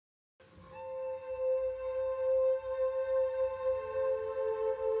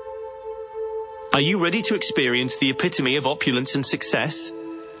Are you ready to experience the epitome of opulence and success?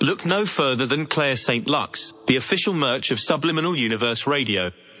 Look no further than Claire St. Lux, the official merch of Subliminal Universe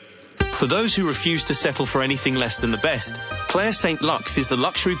Radio. For those who refuse to settle for anything less than the best, Claire St. Lux is the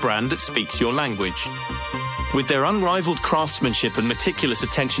luxury brand that speaks your language. With their unrivaled craftsmanship and meticulous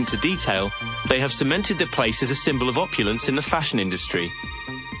attention to detail, they have cemented their place as a symbol of opulence in the fashion industry.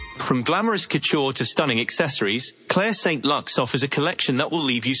 From glamorous couture to stunning accessories, Claire St. Lux offers a collection that will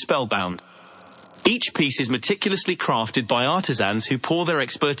leave you spellbound. Each piece is meticulously crafted by artisans who pour their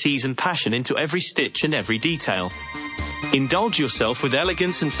expertise and passion into every stitch and every detail. Indulge yourself with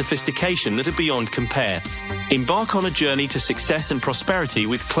elegance and sophistication that are beyond compare. Embark on a journey to success and prosperity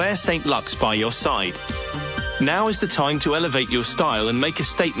with Claire St. Lux by your side. Now is the time to elevate your style and make a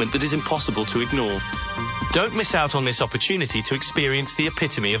statement that is impossible to ignore. Don't miss out on this opportunity to experience the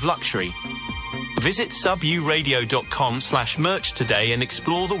epitome of luxury. Visit suburadio.com/merch today and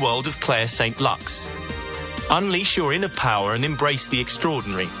explore the world of Claire St. Lux. Unleash your inner power and embrace the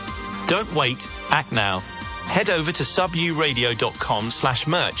extraordinary. Don't wait, act now. Head over to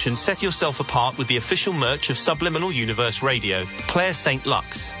suburadio.com/merch and set yourself apart with the official merch of Subliminal Universe Radio, Claire St.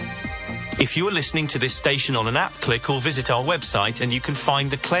 Lux. If you are listening to this station on an app, click or visit our website and you can find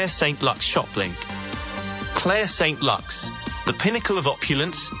the Claire St. Lux shop link. Claire St. Lux, the pinnacle of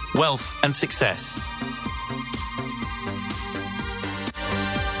opulence, wealth and success.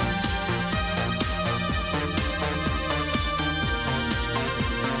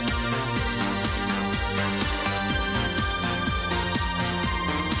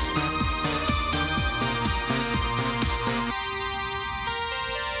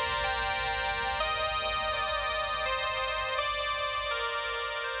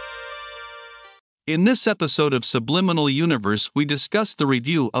 In this episode of Subliminal Universe, we discuss the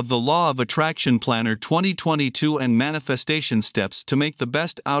review of the Law of Attraction Planner 2022 and manifestation steps to make the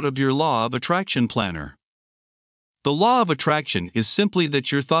best out of your Law of Attraction Planner. The Law of Attraction is simply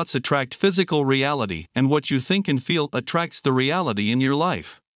that your thoughts attract physical reality, and what you think and feel attracts the reality in your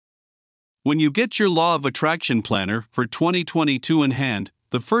life. When you get your Law of Attraction Planner for 2022 in hand,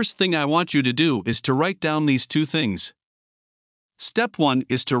 the first thing I want you to do is to write down these two things. Step 1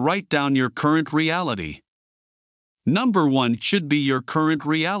 is to write down your current reality. Number 1 should be your current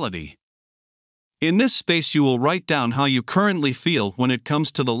reality. In this space you will write down how you currently feel when it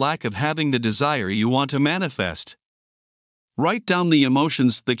comes to the lack of having the desire you want to manifest. Write down the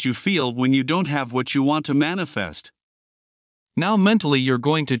emotions that you feel when you don't have what you want to manifest. Now mentally you're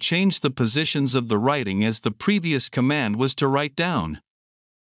going to change the positions of the writing as the previous command was to write down.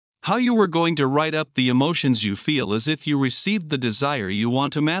 How you are going to write up the emotions you feel as if you received the desire you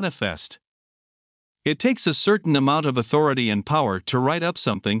want to manifest. It takes a certain amount of authority and power to write up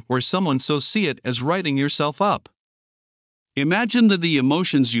something where someone so see it as writing yourself up. Imagine the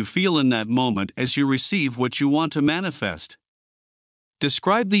emotions you feel in that moment as you receive what you want to manifest.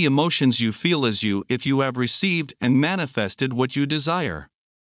 Describe the emotions you feel as if you have received and manifested what you desire.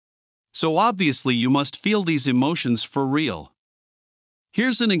 So obviously you must feel these emotions for real.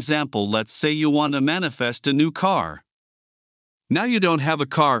 Here's an example. Let's say you want to manifest a new car. Now you don't have a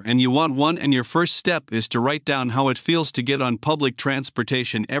car and you want one, and your first step is to write down how it feels to get on public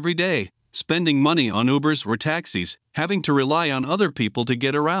transportation every day, spending money on Ubers or taxis, having to rely on other people to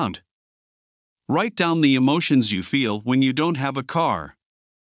get around. Write down the emotions you feel when you don't have a car.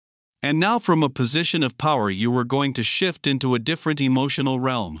 And now from a position of power you are going to shift into a different emotional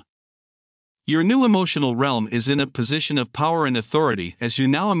realm. Your new emotional realm is in a position of power and authority as you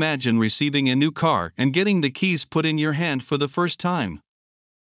now imagine receiving a new car and getting the keys put in your hand for the first time.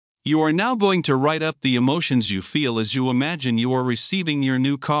 You are now going to write up the emotions you feel as you imagine you are receiving your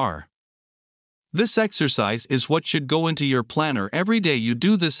new car. This exercise is what should go into your planner every day you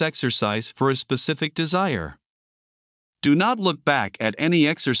do this exercise for a specific desire. Do not look back at any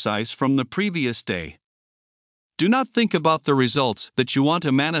exercise from the previous day. Do not think about the results that you want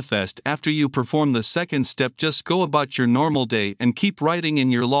to manifest after you perform the second step. Just go about your normal day and keep writing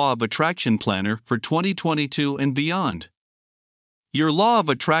in your Law of Attraction Planner for 2022 and beyond. Your Law of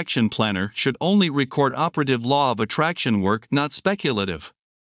Attraction Planner should only record operative Law of Attraction work, not speculative.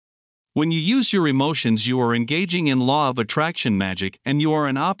 When you use your emotions, you are engaging in Law of Attraction magic and you are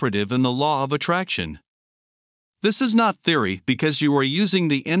an operative in the Law of Attraction. This is not theory because you are using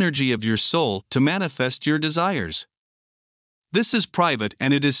the energy of your soul to manifest your desires. This is private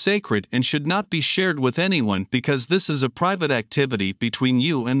and it is sacred and should not be shared with anyone because this is a private activity between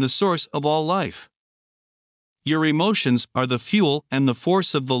you and the source of all life. Your emotions are the fuel and the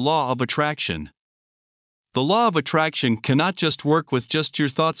force of the Law of Attraction. The law of attraction cannot just work with just your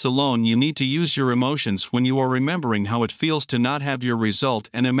thoughts alone. You need to use your emotions when you are remembering how it feels to not have your result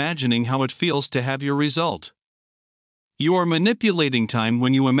and imagining how it feels to have your result. You are manipulating time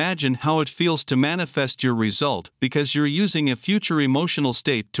when you imagine how it feels to manifest your result because you're using a future emotional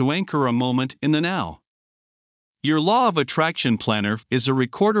state to anchor a moment in the now. Your law of attraction planner is a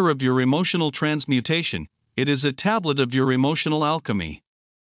recorder of your emotional transmutation. It is a tablet of your emotional alchemy.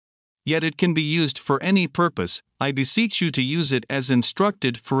 Yet it can be used for any purpose. I beseech you to use it as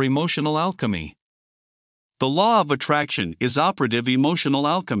instructed for emotional alchemy. The law of attraction is operative emotional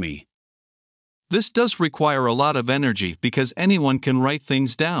alchemy. This does require a lot of energy because anyone can write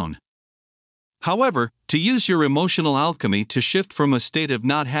things down. However, to use your emotional alchemy to shift from a state of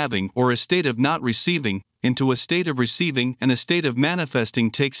not having or a state of not receiving into a state of receiving and a state of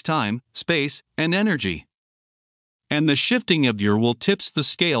manifesting takes time, space, and energy. And the shifting of your will tips the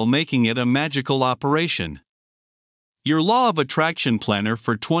scale, making it a magical operation. Your Law of Attraction Planner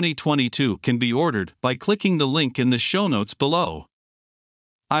for 2022 can be ordered by clicking the link in the show notes below.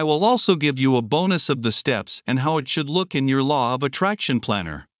 I will also give you a bonus of the steps and how it should look in your Law of Attraction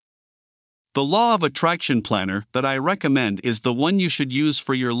Planner. The Law of Attraction Planner that I recommend is the one you should use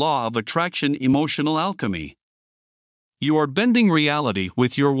for your Law of Attraction Emotional Alchemy. You are bending reality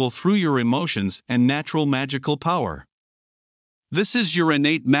with your will through your emotions and natural magical power. This is your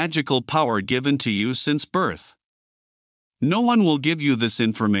innate magical power given to you since birth. No one will give you this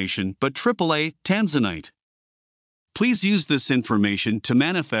information but AAA Tanzanite. Please use this information to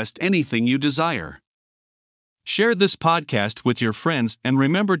manifest anything you desire. Share this podcast with your friends and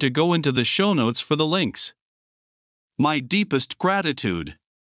remember to go into the show notes for the links. My deepest gratitude.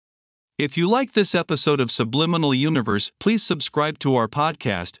 If you like this episode of Subliminal Universe, please subscribe to our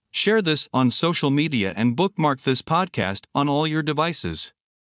podcast, share this on social media, and bookmark this podcast on all your devices.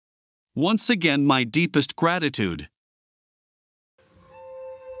 Once again, my deepest gratitude.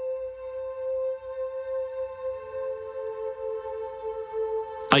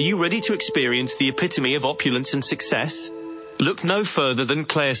 Are you ready to experience the epitome of opulence and success? Look no further than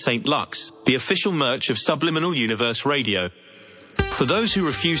Claire St. Lux, the official merch of Subliminal Universe Radio. For those who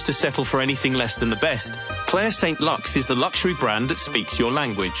refuse to settle for anything less than the best, Claire St. Lux is the luxury brand that speaks your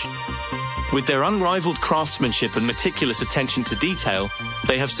language. With their unrivaled craftsmanship and meticulous attention to detail,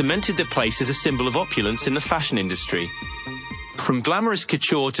 they have cemented their place as a symbol of opulence in the fashion industry. From glamorous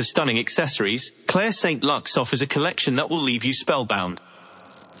couture to stunning accessories, Claire St. Lux offers a collection that will leave you spellbound.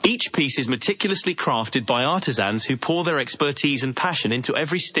 Each piece is meticulously crafted by artisans who pour their expertise and passion into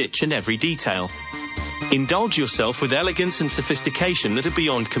every stitch and every detail. Indulge yourself with elegance and sophistication that are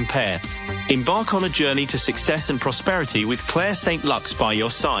beyond compare. Embark on a journey to success and prosperity with Claire St. Lux by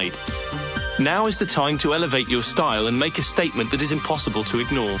your side. Now is the time to elevate your style and make a statement that is impossible to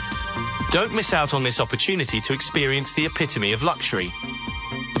ignore. Don't miss out on this opportunity to experience the epitome of luxury.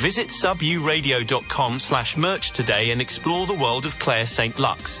 Visit suburadio.com/merch today and explore the world of Claire St.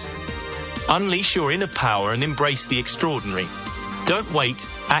 Lux. Unleash your inner power and embrace the extraordinary. Don't wait,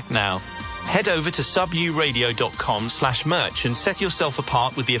 act now. Head over to suburadio.com/merch and set yourself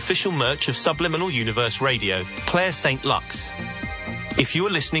apart with the official merch of Subliminal Universe Radio, Claire St. Lux. If you are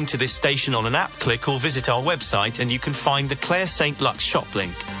listening to this station on an app, click or visit our website and you can find the Claire St. Lux shop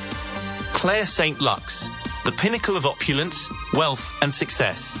link. Claire St. Lux, the pinnacle of opulence, wealth, and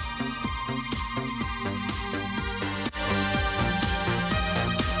success.